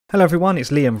Hello everyone,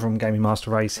 it's Liam from Gaming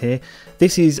Master Race here.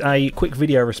 This is a quick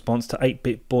video response to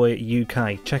 8bitboy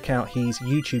UK. Check out his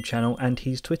YouTube channel and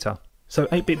his Twitter. So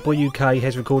 8bitboy UK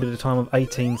has recorded a time of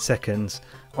 18 seconds.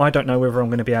 I don't know whether I'm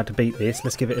going to be able to beat this.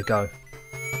 Let's give it a go.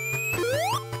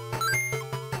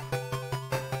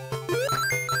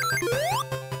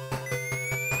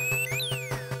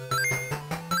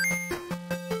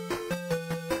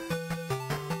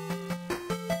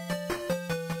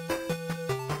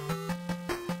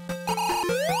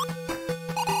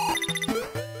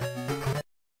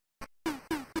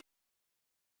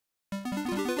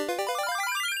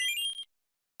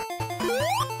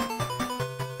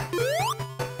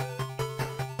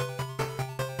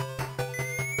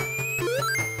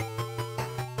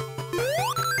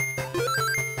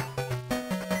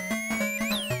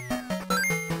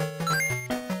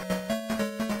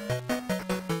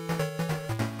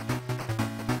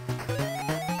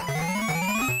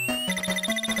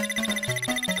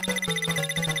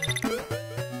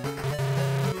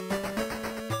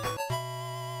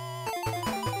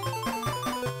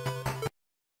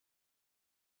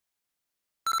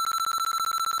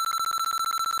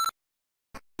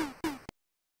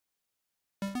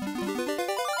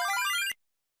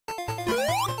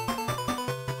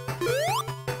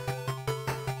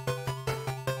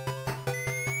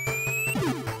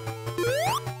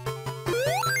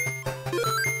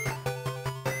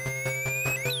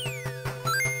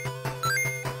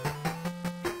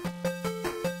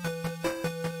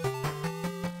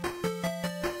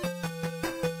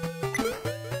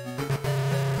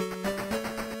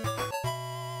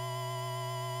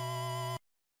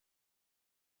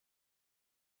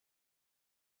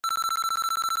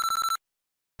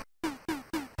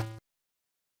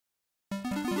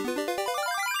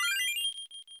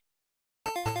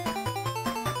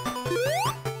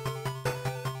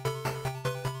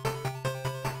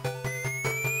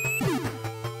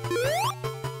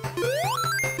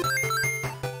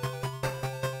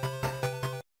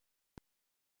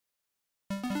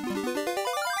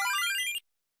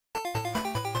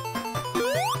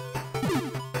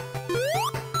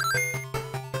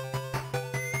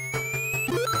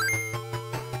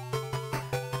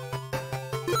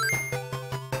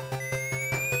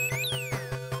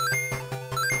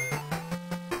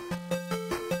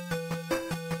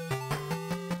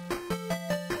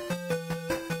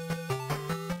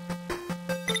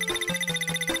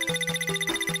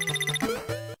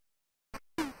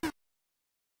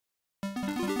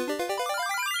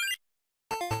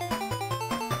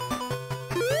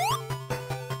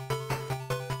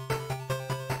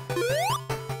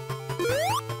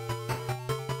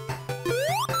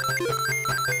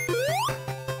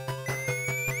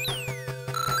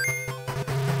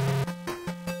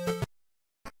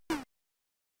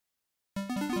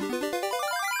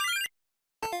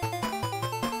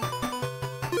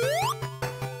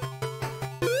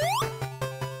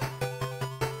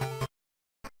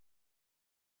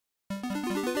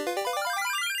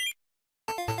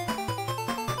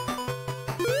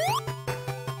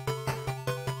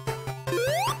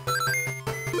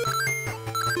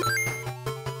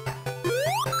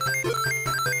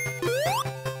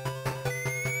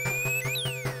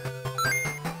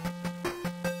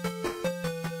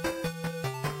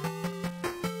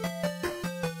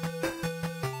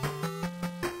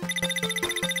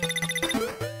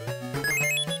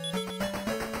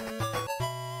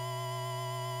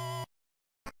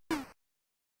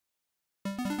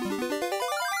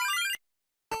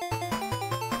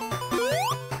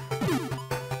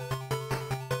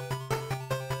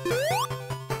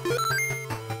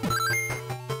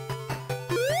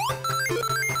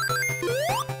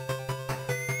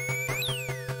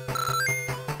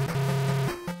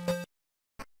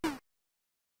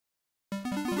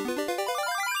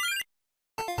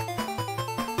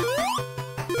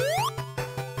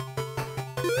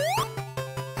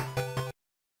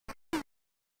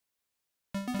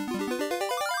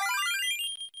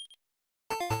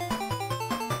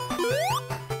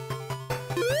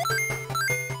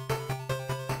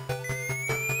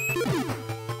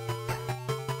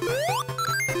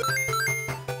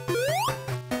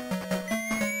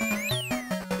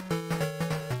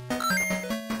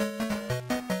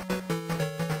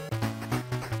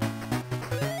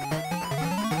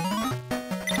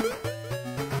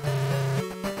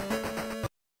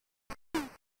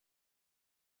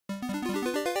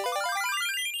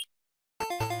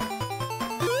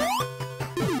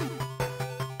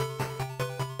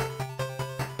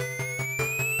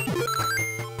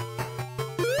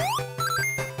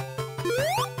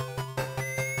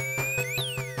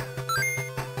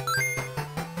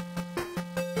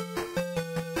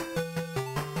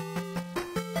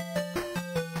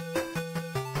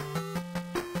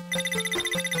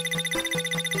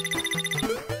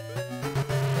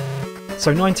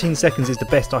 So 19 seconds is the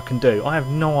best I can do. I have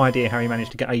no idea how he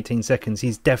managed to get 18 seconds.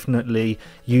 He's definitely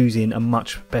using a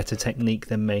much better technique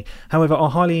than me. However, I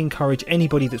highly encourage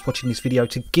anybody that's watching this video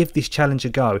to give this challenge a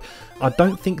go. I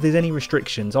don't think there's any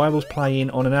restrictions. I was playing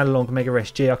on an Analogue Mega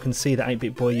SG. I can see that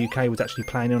 8bitboy UK was actually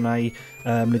playing on a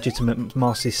legitimate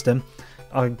Master System.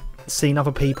 I've seen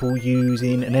other people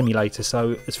using an emulator,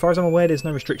 so as far as I'm aware there's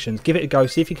no restrictions. Give it a go,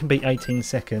 see if you can beat 18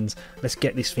 seconds. Let's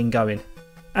get this thing going.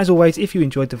 As always, if you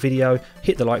enjoyed the video,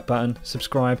 hit the like button,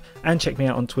 subscribe, and check me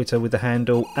out on Twitter with the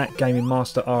handle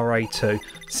 @GamingMasterRA2.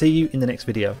 See you in the next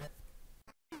video.